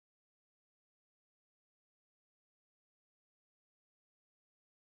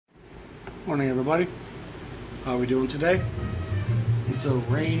Morning, everybody. How are we doing today? It's a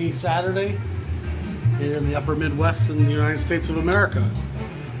rainy Saturday here in the upper Midwest in the United States of America,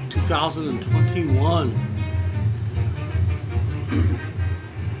 2021.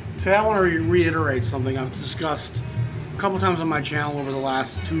 Today I want to reiterate something I've discussed a couple times on my channel over the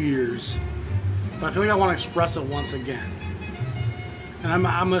last 2 years, but I feel like I want to express it once again. And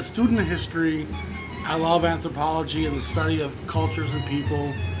I'm a student of history. I love anthropology and the study of cultures and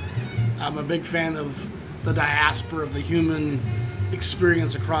people. I'm a big fan of the diaspora of the human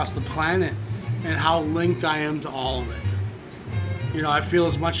experience across the planet and how linked I am to all of it. You know, I feel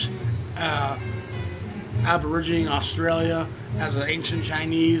as much Aborigine in Australia as an ancient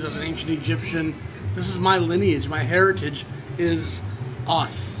Chinese, as an ancient Egyptian. This is my lineage. My heritage is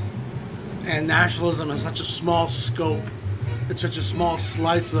us. And nationalism has such a small scope. It's such a small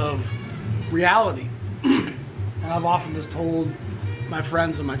slice of reality. And I've often just told my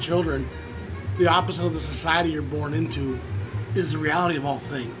friends and my children, the opposite of the society you're born into is the reality of all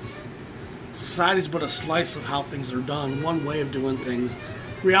things. Society is but a slice of how things are done, one way of doing things.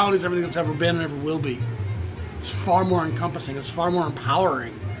 Reality is everything that's ever been and ever will be. It's far more encompassing, it's far more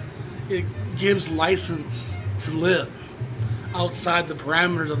empowering. It gives license to live outside the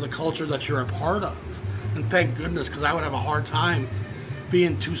parameters of the culture that you're a part of. And thank goodness, because I would have a hard time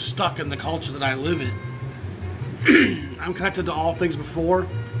being too stuck in the culture that I live in. I'm connected to all things before,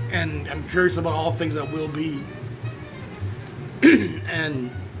 and I'm curious about all things that will be.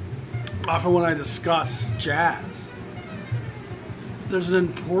 And often when I discuss jazz, there's an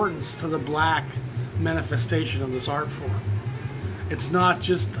importance to the black manifestation of this art form. It's not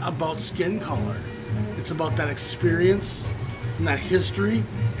just about skin color. It's about that experience and that history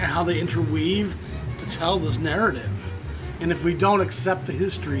and how they interweave to tell this narrative. And if we don't accept the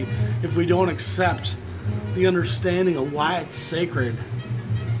history, if we don't accept the understanding of why it's sacred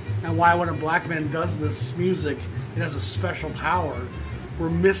and why when a black man does this music it has a special power, we're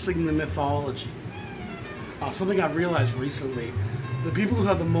missing the mythology. Something I've realized recently, the people who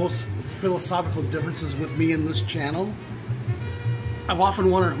have the most philosophical differences with me in this channel, I've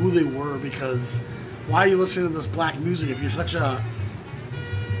often wondered who they were, because why are you listening to this black music if you're such a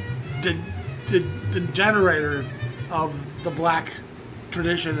degenerator of the black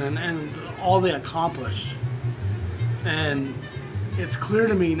tradition and all they accomplished. And it's clear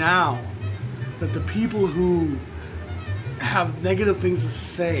to me now that the people who have negative things to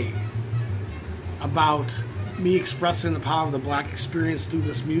say about me expressing the power of the black experience through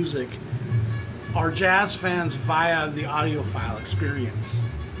this music are jazz fans via the audiophile experience.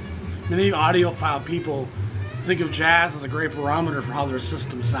 Many audiophile people think of jazz as a great barometer for how their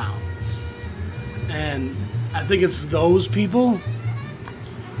system sounds. And I think it's those people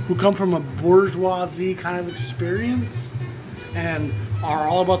who come from a bourgeoisie kind of experience and are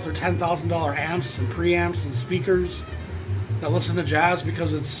all about their $10,000 amps and preamps and speakers that listen to jazz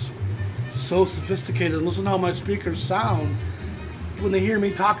because it's so sophisticated. Listen to how my speakers sound. When they hear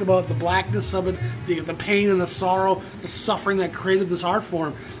me talk about the blackness of it, the pain and the sorrow, the suffering that created this art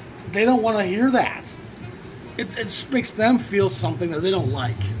form, they don't want to hear that. It makes them feel something that they don't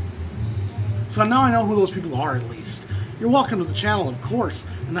like. So now I know who those people are, at least. You're welcome to the channel, of course,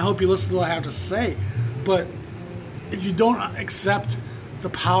 and I hope you listen to what I have to say. But if you don't accept the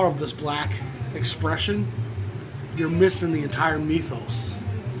power of this black expression, you're missing the entire mythos.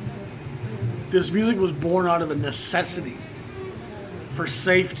 This music was born out of a necessity for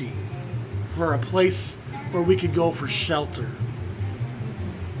safety, for a place where we could go for shelter.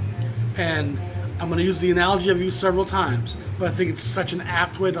 And I'm going to use the analogy I've used several times, but I think it's such an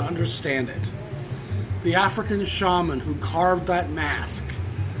apt way to understand it. The African shaman who carved that mask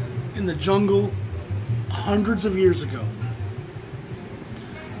in the jungle hundreds of years ago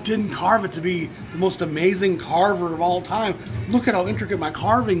didn't carve it to be the most amazing carver of all time. Look at how intricate my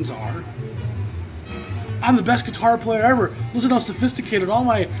carvings are. I'm the best guitar player ever. Listen how sophisticated all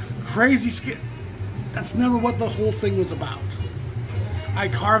my crazy skin. That's never what the whole thing was about. I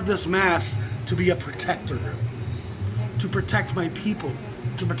carved this mask to be a protector, to protect my people,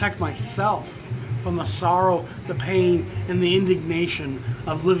 to protect myself from the sorrow, the pain, and the indignation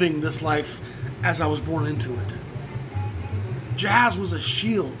of living this life as I was born into it. Jazz was a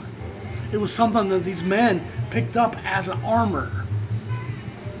shield. It was something that these men picked up as an armor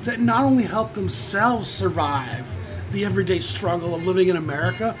that not only helped themselves survive the everyday struggle of living in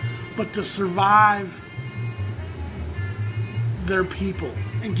America, but to survive their people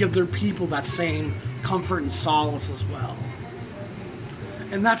and give their people that same comfort and solace as well.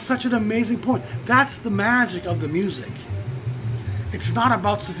 And that's such an amazing point. That's the magic of the music. It's not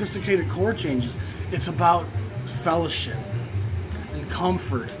about sophisticated chord changes. It's about fellowship and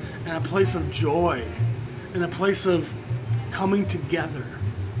comfort and a place of joy and a place of coming together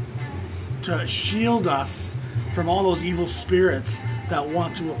to shield us from all those evil spirits that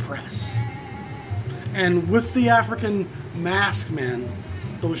want to oppress. And with the African mask men,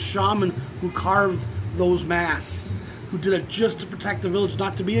 those shaman who carved those masks, who did it just to protect the village,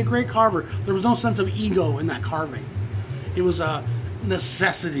 not to be a great carver. There was no sense of ego in that carving. It was a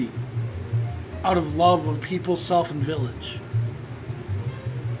necessity out of love of people, self, and village.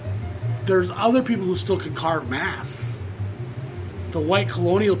 There's other people who still can carve masks. The white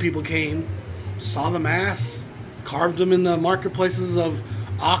colonial people came, saw the masks, carved them in the marketplaces of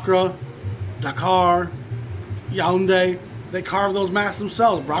Accra, Dakar, Yaoundé. They carved those masks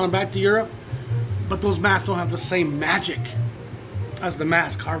themselves, brought them back to Europe. But those masks don't have the same magic as the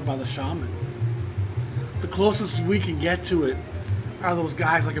masks carved by the shaman. The closest we can get to it are those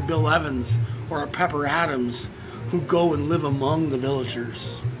guys like a Bill Evans or a Pepper Adams who go and live among the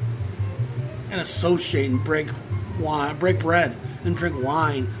villagers and associate and break bread and drink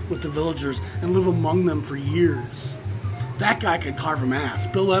wine with the villagers and live among them for years. That guy could carve a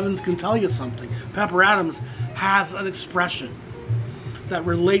mask. Bill Evans can tell you something. Pepper Adams has an expression that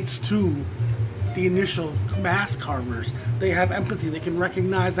relates to the initial mask carvers. They have empathy. They can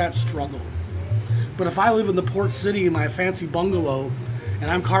recognize that struggle. But if I live in the port city in my fancy bungalow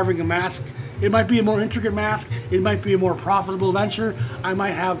and I'm carving a mask, it might be a more intricate mask. It might be a more profitable venture. I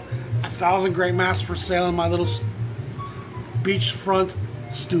might have 1,000 great masks for sale in my little beachfront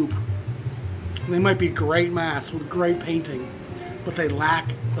stoop. And they might be great masks with great painting, but they lack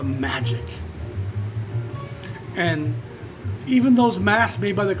the magic. And even those masks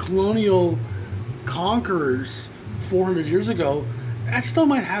made by the colonial conquerors 400 years ago, that still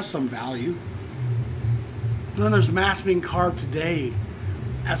might have some value. But then there's masks being carved today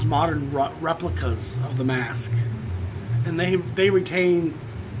as modern replicas of the mask, and they retain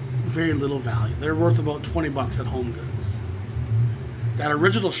very little value. They're worth about 20 bucks at Home Goods. That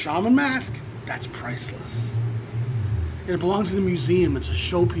original shaman mask, that's priceless. It belongs in a museum. It's a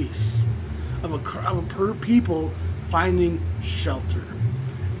showpiece of a people finding shelter.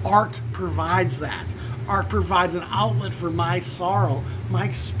 Art provides that. Art provides an outlet for my sorrow, my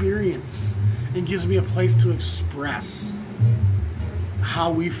experience, and gives me a place to express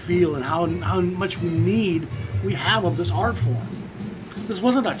how we feel and how much we have of this art form. This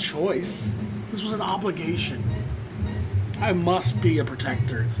wasn't a choice. This was an obligation. I must be a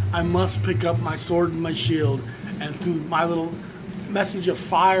protector. I must pick up my sword and my shield, and through my little message of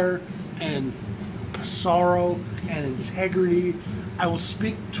fire and sorrow and integrity, I will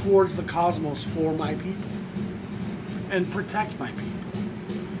speak towards the cosmos for my people and protect my people.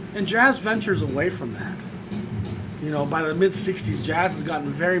 And jazz ventures away from that. You know, by the mid-60s, jazz has gotten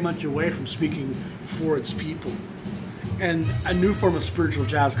very much away from speaking for its people. And a new form of spiritual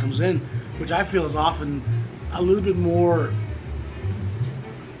jazz comes in, which I feel is often a little bit more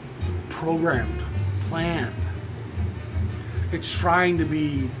programmed, planned. It's trying to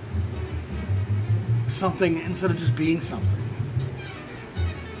be something instead of just being something.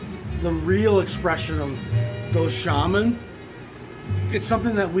 The real expression of those shaman, it's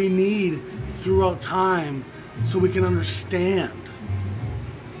something that we need throughout time so we can understand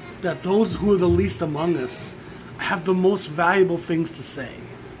that those who are the least among us have the most valuable things to say.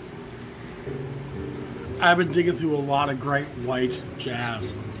 I've been digging through a lot of great white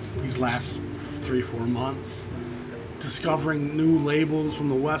jazz these last 3-4 months, discovering new labels from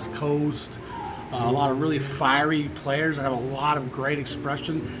the West Coast, a lot of really fiery players that have a lot of great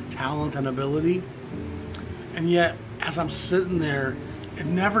expression, talent, and ability. And yet, as I'm sitting there, it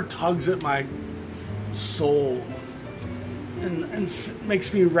never tugs at my soul and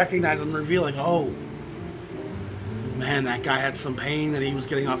makes me recognize and reveal, like, oh, man, that guy had some pain that he was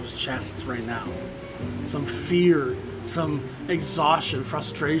getting off his chest right now. Some fear, some exhaustion,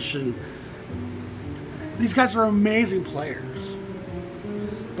 frustration. These guys are amazing players,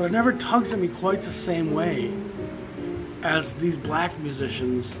 but it never tugs at me quite the same way as these black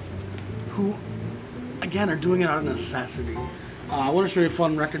musicians who, again, are doing it out of necessity. I want to show you a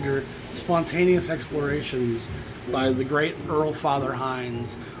fun record here, Spontaneous Explorations by the great Earl Father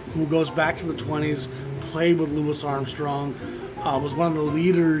Hines, who goes back to the 20s, played with Louis Armstrong, was one of the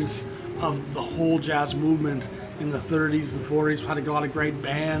leaders of the whole jazz movement in the 30s and 40s, had a lot of great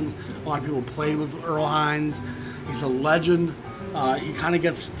bands. A lot of people played with Earl Hines. He's a legend. He kind of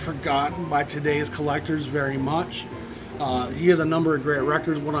gets forgotten by today's collectors very much. He has a number of great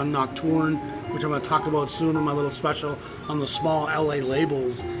records, one on Nocturne, which I'm going to talk about soon in my little special on the small LA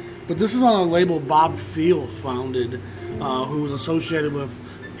labels. But this is on a label Bob Thiele founded, who was associated with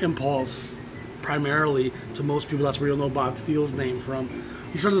Impulse primarily to most people. That's where you'll know Bob Thiele's name from.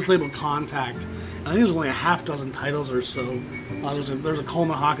 He started this label Contact. And I think there's only a half dozen titles or so. There's a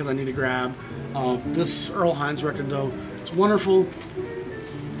Coleman Hawkins I need to grab. This Earl Hines record, though, it's wonderful.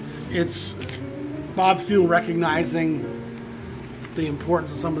 It's Bob Thiele recognizing the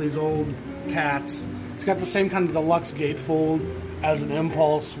importance of some of these old cats. It's got the same kind of deluxe gatefold as an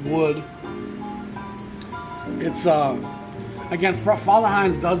Impulse would. It's again, Father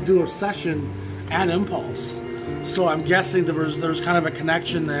Hines does do a session at Impulse, so I'm guessing there's kind of a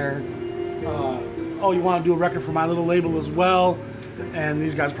connection there. Oh, you want to do a record for my little label as well? And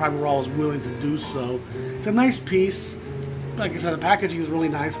these guys probably were always willing to do so. It's a nice piece. Like I said, the packaging is really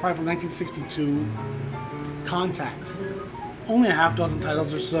nice. Probably from 1962. Contact. Only a half dozen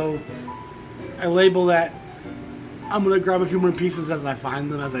titles or so. I label that. I'm going to grab a few more pieces as I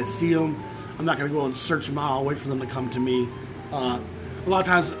find them, as I see them. I'm not going to go and search them out. I'll wait for them to come to me. A lot of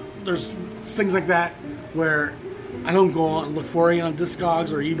times there's things like that where I don't go out and look for it on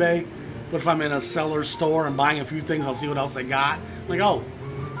Discogs or eBay. But if I'm in a seller store and buying a few things, I'll see what else I got. I'm like, oh,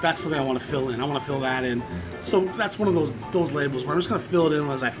 that's something I want to fill in. I want to fill that in. So that's one of those labels where I'm just going to fill it in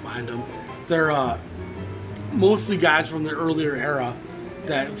as I find them. They're mostly guys from the earlier era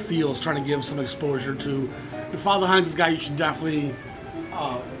that Thiele's trying to give some exposure to. And Father Hines is a guy you should definitely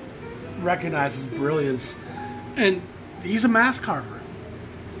recognize his brilliance. And he's a mask carver.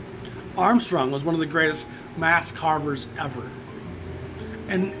 Armstrong was one of the greatest mask carvers ever.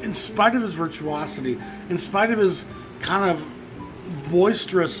 And in spite of his virtuosity, in spite of his kind of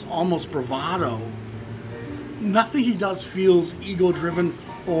boisterous, almost bravado, nothing he does feels ego-driven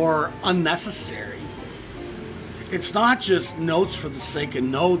or unnecessary. It's not just notes for the sake of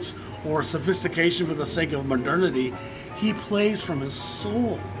notes or sophistication for the sake of modernity. He plays from his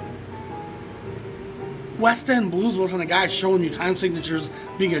soul. West End Blues wasn't a guy showing you time signatures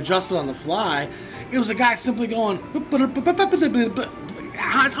being adjusted on the fly. It was a guy simply going,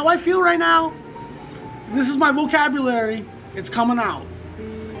 that's how I feel right now. This is my vocabulary. It's coming out.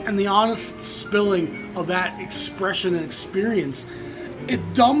 And the honest spilling of that expression and experience, it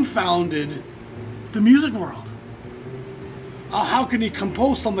dumbfounded the music world. How can he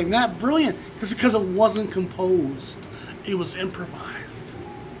compose something that brilliant? It's because it wasn't composed. It was improvised.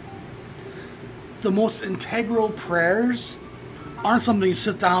 The most integral prayers aren't something you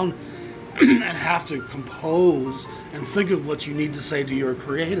sit down and have to compose and think of what you need to say to your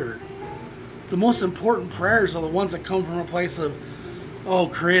creator. The most important prayers are the ones that come from a place of, oh,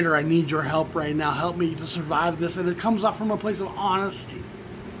 Creator, I need your help right now. Help me to survive this. And it comes up from a place of honesty.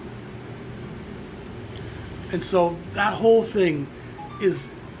 And so that whole thing is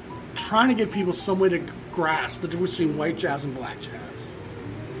trying to give people some way to grasp the difference between white jazz and black jazz.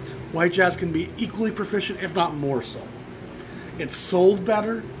 White jazz can be equally proficient, if not more so. It sold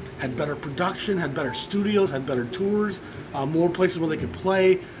better, had better production, had better studios, had better tours, more places where they could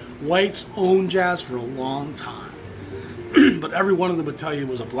play. Whites owned jazz for a long time. But every one of them would tell you it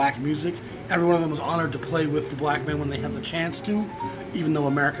was a black music. Every one of them was honored to play with the black men when they had the chance to, even though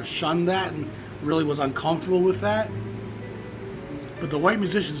America shunned that and really was uncomfortable with that. But the white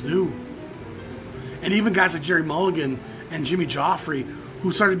musicians knew. And even guys like Jerry Mulligan and Jimmy Joffrey,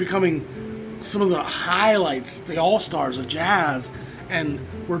 who started becoming some of the highlights, the all-stars of jazz, and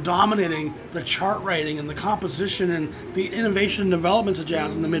were dominating the chart writing and the composition and the innovation and developments of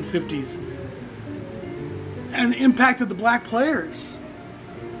jazz in the mid-50s. And impacted the black players.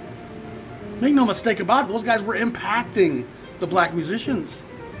 Make no mistake about it, those guys were impacting the black musicians.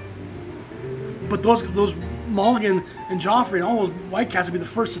 But those Mulligan and Joffrey and all those white cats would be the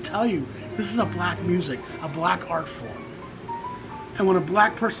first to tell you, this is a black music, a black art form. And when a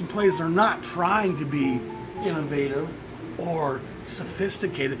black person plays, they're not trying to be innovative or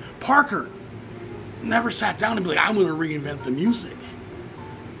sophisticated. Parker never sat down and be like, I'm going to reinvent the music.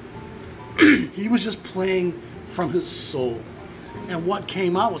 He was just playing from his soul. And what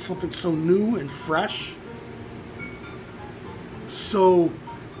came out was something so new and fresh, so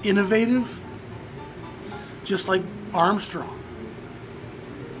innovative, just like Armstrong.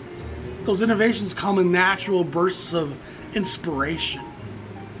 Those innovations come in natural bursts of inspiration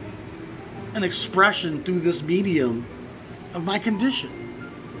and expression through this medium of my condition.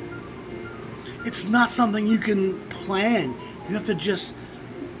 It's not something you can plan. You have to just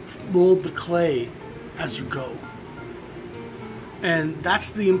mold the clay as you go. And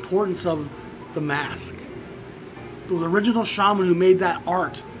that's the importance of the mask. Those original shaman who made that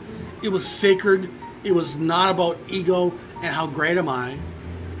art, it was sacred. It was not about ego and how great am I.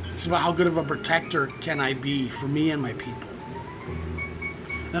 It's about how good of a protector can I be for me and my people.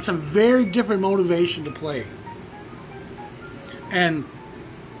 That's a very different motivation to play. And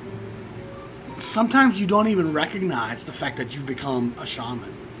sometimes you don't even recognize the fact that you've become a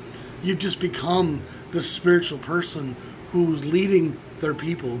shaman. You've just become this spiritual person who's leading their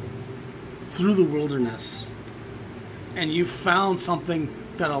people through the wilderness. And you've found something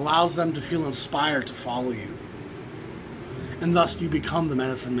that allows them to feel inspired to follow you. And thus you become the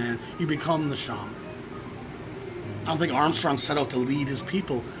medicine man. You become the shaman. I don't think Armstrong set out to lead his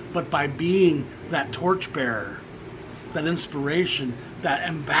people, but by being that torchbearer, that inspiration, that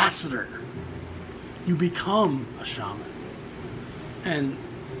ambassador, you become a shaman. And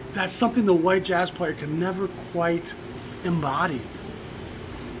that's something the white jazz player can never quite embody.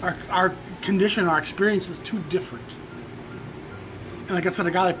 Our condition, our experience is too different. And like I said,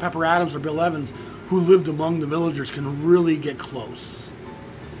 a guy like Pepper Adams or Bill Evans, who lived among the villagers, can really get close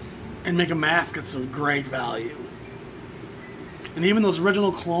and make a mask that's of great value. And even those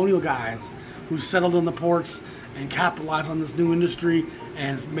original colonial guys who settled in the ports and capitalized on this new industry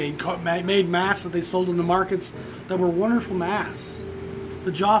and made masks that they sold in the markets that were wonderful masks.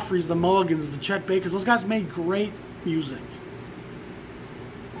 The Joffreys, the Mulligans, the Chet Bakers, those guys made great music.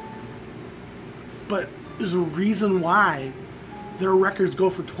 But there's a reason why their records go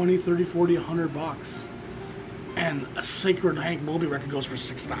for 20, 30, 40, 100 bucks. And a sacred Hank Mobley record goes for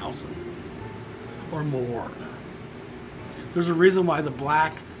 6,000 or more. There's a reason why the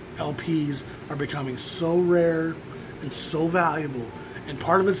black LPs are becoming so rare and so valuable. And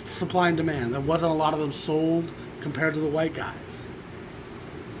part of it's supply and demand. There wasn't a lot of them sold compared to the white guys.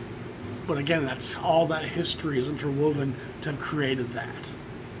 But again, that's all that history is interwoven to have created that.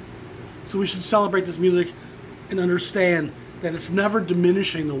 So we should celebrate this music and understand that it's never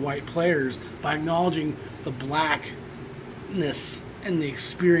diminishing the white players by acknowledging the blackness and the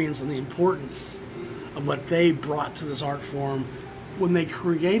experience and the importance of what they brought to this art form when they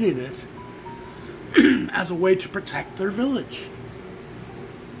created it as a way to protect their village.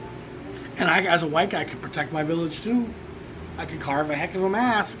 And I, as a white guy, could protect my village too. I could carve a heck of a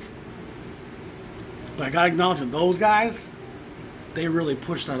mask. But I gotta acknowledge that those guys, they really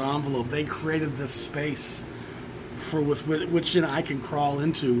pushed that envelope. They created this space with which I can crawl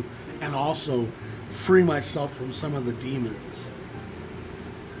into and also free myself from some of the demons.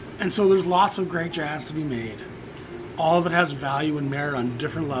 And so there's lots of great jazz to be made. All of it has value and merit on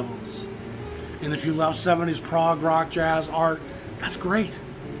different levels. And if you love 70s prog rock, jazz, art, that's great.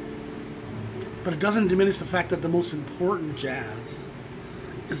 But it doesn't diminish the fact that the most important jazz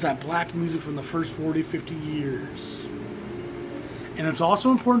is that black music from the first 40, 50 years. And it's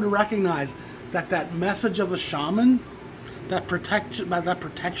also important to recognize that that message of the shaman, that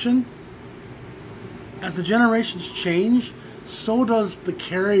protection, as the generations change, so does the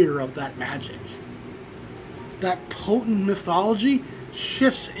carrier of that magic. That potent mythology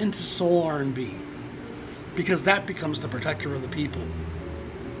shifts into soul R&B, because that becomes the protector of the people.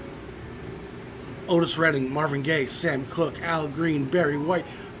 Otis Redding, Marvin Gaye, Sam Cooke, Al Green, Barry White,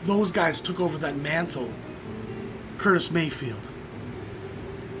 those guys took over that mantle. Curtis Mayfield,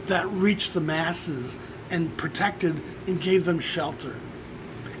 that reached the masses and protected and gave them shelter.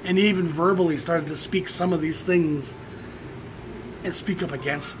 And even verbally started to speak some of these things and speak up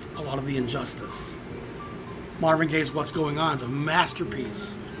against a lot of the injustice. Marvin Gaye's What's Going On is a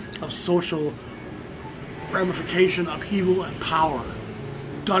masterpiece of social ramification, upheaval, and power,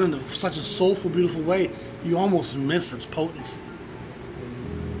 done in such a soulful, beautiful way, you almost miss its potency.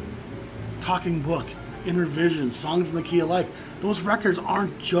 Talking Book, Inner Vision, Songs in the Key of Life, those records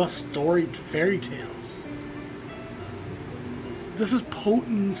aren't just fairy tales. This is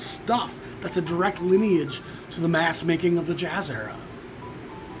potent stuff that's a direct lineage to the mass making of the jazz era.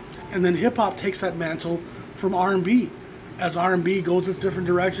 And then hip-hop takes that mantle from R&B. As R&B goes its different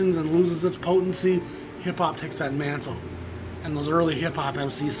directions and loses its potency, hip-hop takes that mantle. And those early hip-hop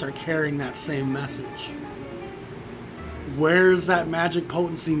MCs start carrying that same message. Where's that magic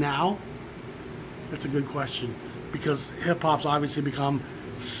potency now? That's a good question, because hip-hop's obviously become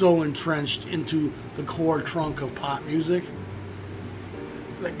so entrenched into the core trunk of pop music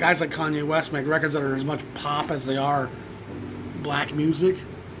that guys like Kanye West make records that are as much pop as they are black music.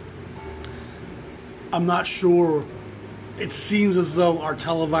 I'm not sure. It seems as though our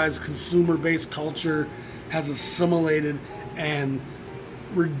televised consumer-based culture has assimilated and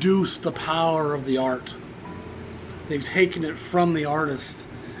reduced the power of the art. They've taken it from the artist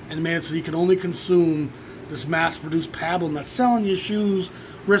and made it so you can only consume this mass-produced pablum that's selling you shoes,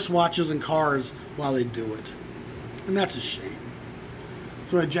 wristwatches, and cars while they do it. And that's a shame.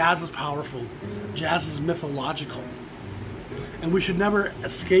 So jazz is powerful. Jazz is mythological. And we should never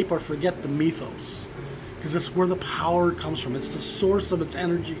escape or forget the mythos, because it's where the power comes from. It's the source of its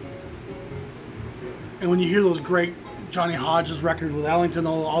energy. And when you hear those great Johnny Hodges' record with Ellington,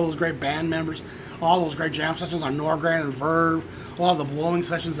 all those great band members, all those great jam sessions on Norgran and Verve, a lot of the blowing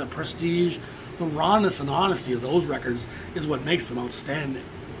sessions at Prestige. The rawness and honesty of those records is what makes them outstanding.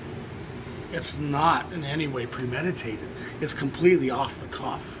 It's not in any way premeditated. It's completely off the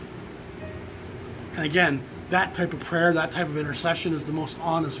cuff. And again, that type of prayer, that type of intercession is the most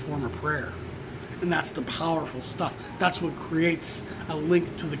honest form of prayer. And that's the powerful stuff. That's what creates a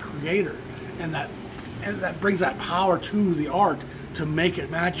link to the Creator. And that brings that power to the art to make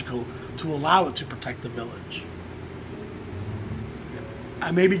it magical, to allow it to protect the village. I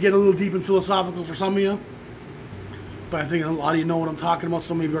maybe get a little deep and philosophical for some of you, but I think a lot of you know what I'm talking about.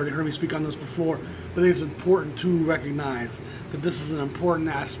 Some of you have already heard me speak on this before. But I think it's important to recognize that this is an important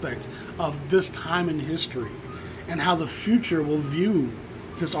aspect of this time in history and how the future will view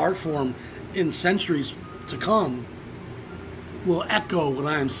this art form in centuries to come will echo what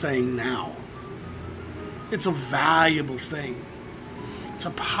I am saying now. It's a valuable thing. It's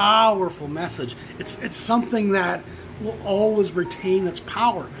a powerful message. It's something that will always retain its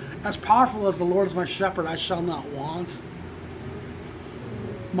power. As powerful as the Lord is my shepherd, I shall not want.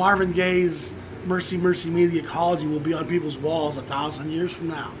 Marvin Gaye's Mercy, Mercy Me, the ecology will be on people's walls 1,000 years from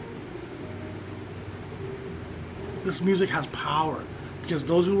now. This music has power because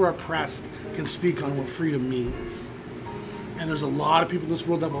those who are oppressed can speak on what freedom means. And there's a lot of people in this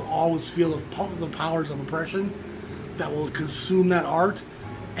world that will always feel the powers of oppression that will consume that art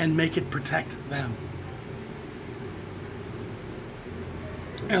and make it protect them.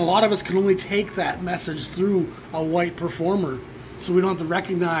 And a lot of us can only take that message through a white performer, so we don't have to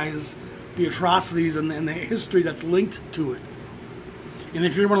recognize the atrocities and the history that's linked to it. And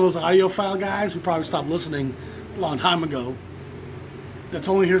if you're one of those audiophile guys who probably stopped listening a long time ago, that's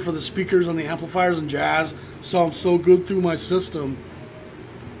only here for the speakers and the amplifiers and jazz, sounds so good through my system.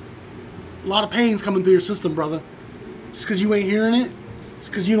 A lot of pain's coming through your system, brother. Just because you ain't hearing it,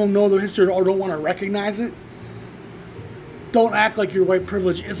 just because you don't know the history or don't want to recognize it, don't act like your white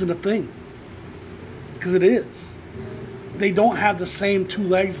privilege isn't a thing. Because it is. They don't have the same two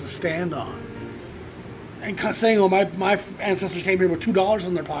legs to stand on. And saying, oh, my ancestors came here with $2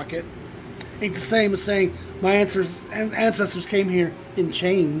 in their pocket ain't the same as saying my ancestors came here in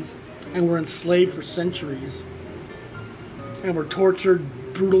chains and were enslaved for centuries. And were tortured,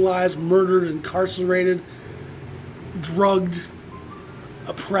 brutalized, murdered, incarcerated, drugged,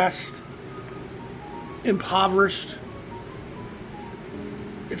 oppressed, impoverished.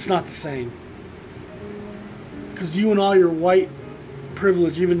 It's not the same. Because you and all your white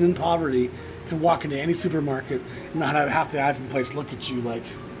privilege, even in poverty, can walk into any supermarket and not have half the eyes in the place look at you like...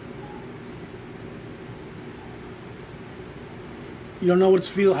 You don't know what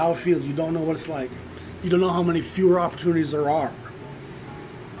it's how it feels. You don't know what it's like. You don't know how many fewer opportunities there are.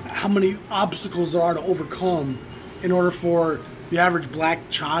 How many obstacles there are to overcome in order for the average black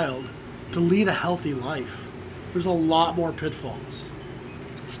child to lead a healthy life. There's a lot more pitfalls.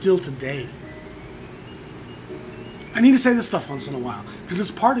 Still today. I need to say this stuff once in a while, because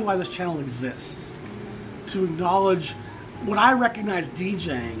it's partly why this channel exists. To acknowledge what I recognize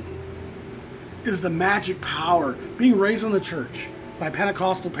DJing is the magic power. Being raised in the church by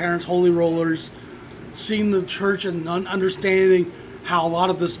Pentecostal parents, holy rollers, seeing the church and understanding how a lot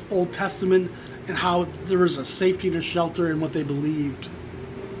of this Old Testament and how there was a safety and a shelter in what they believed.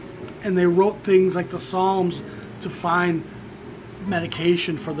 And they wrote things like the Psalms to find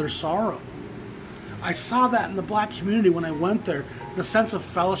medication for their sorrow. I saw that in the black community when I went there. The sense of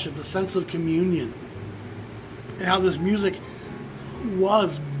fellowship, the sense of communion. And how this music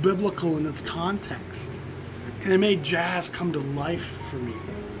was biblical in its context. And it made jazz come to life for me.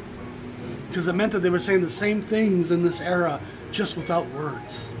 Because it meant that they were saying the same things in this era, just without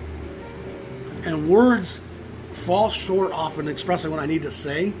words. And words fall short often expressing what I need to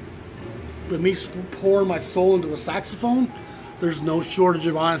say. But me pouring my soul into a saxophone, there's no shortage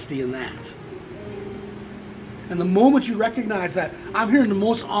of honesty in that. And the moment you recognize that, I'm hearing the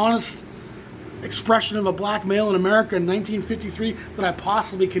most honest expression of a black male in America in 1953 that I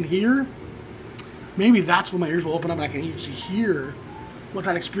possibly can hear, maybe that's when my ears will open up and I can actually hear what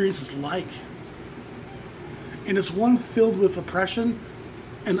that experience is like. And it's one filled with oppression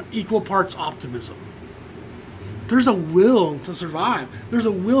and equal parts optimism. There's a will to survive. There's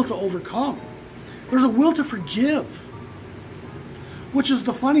a will to overcome. There's a will to forgive. Which is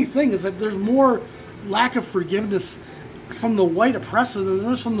the funny thing, is that there's more lack of forgiveness from the white oppressor than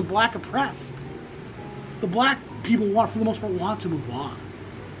there is from the black oppressed. The black people for the most part, want to move on.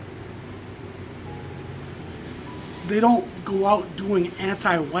 They don't go out doing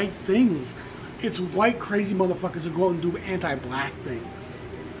anti-white things. It's white crazy motherfuckers who go out and do anti-black things.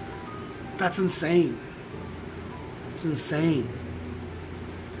 That's insane. It's insane.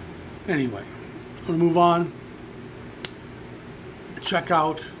 Anyway, I'm going to move on. Check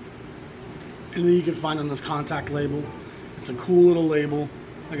out anything you can find on this contact label. It's a cool little label.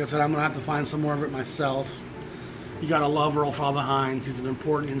 Like I said, I'm going to have to find some more of it myself. You got to love Earl Father Hines. He's an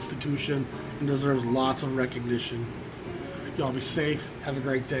important institution and deserves lots of recognition. Y'all be safe. Have a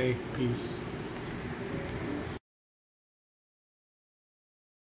great day. Peace.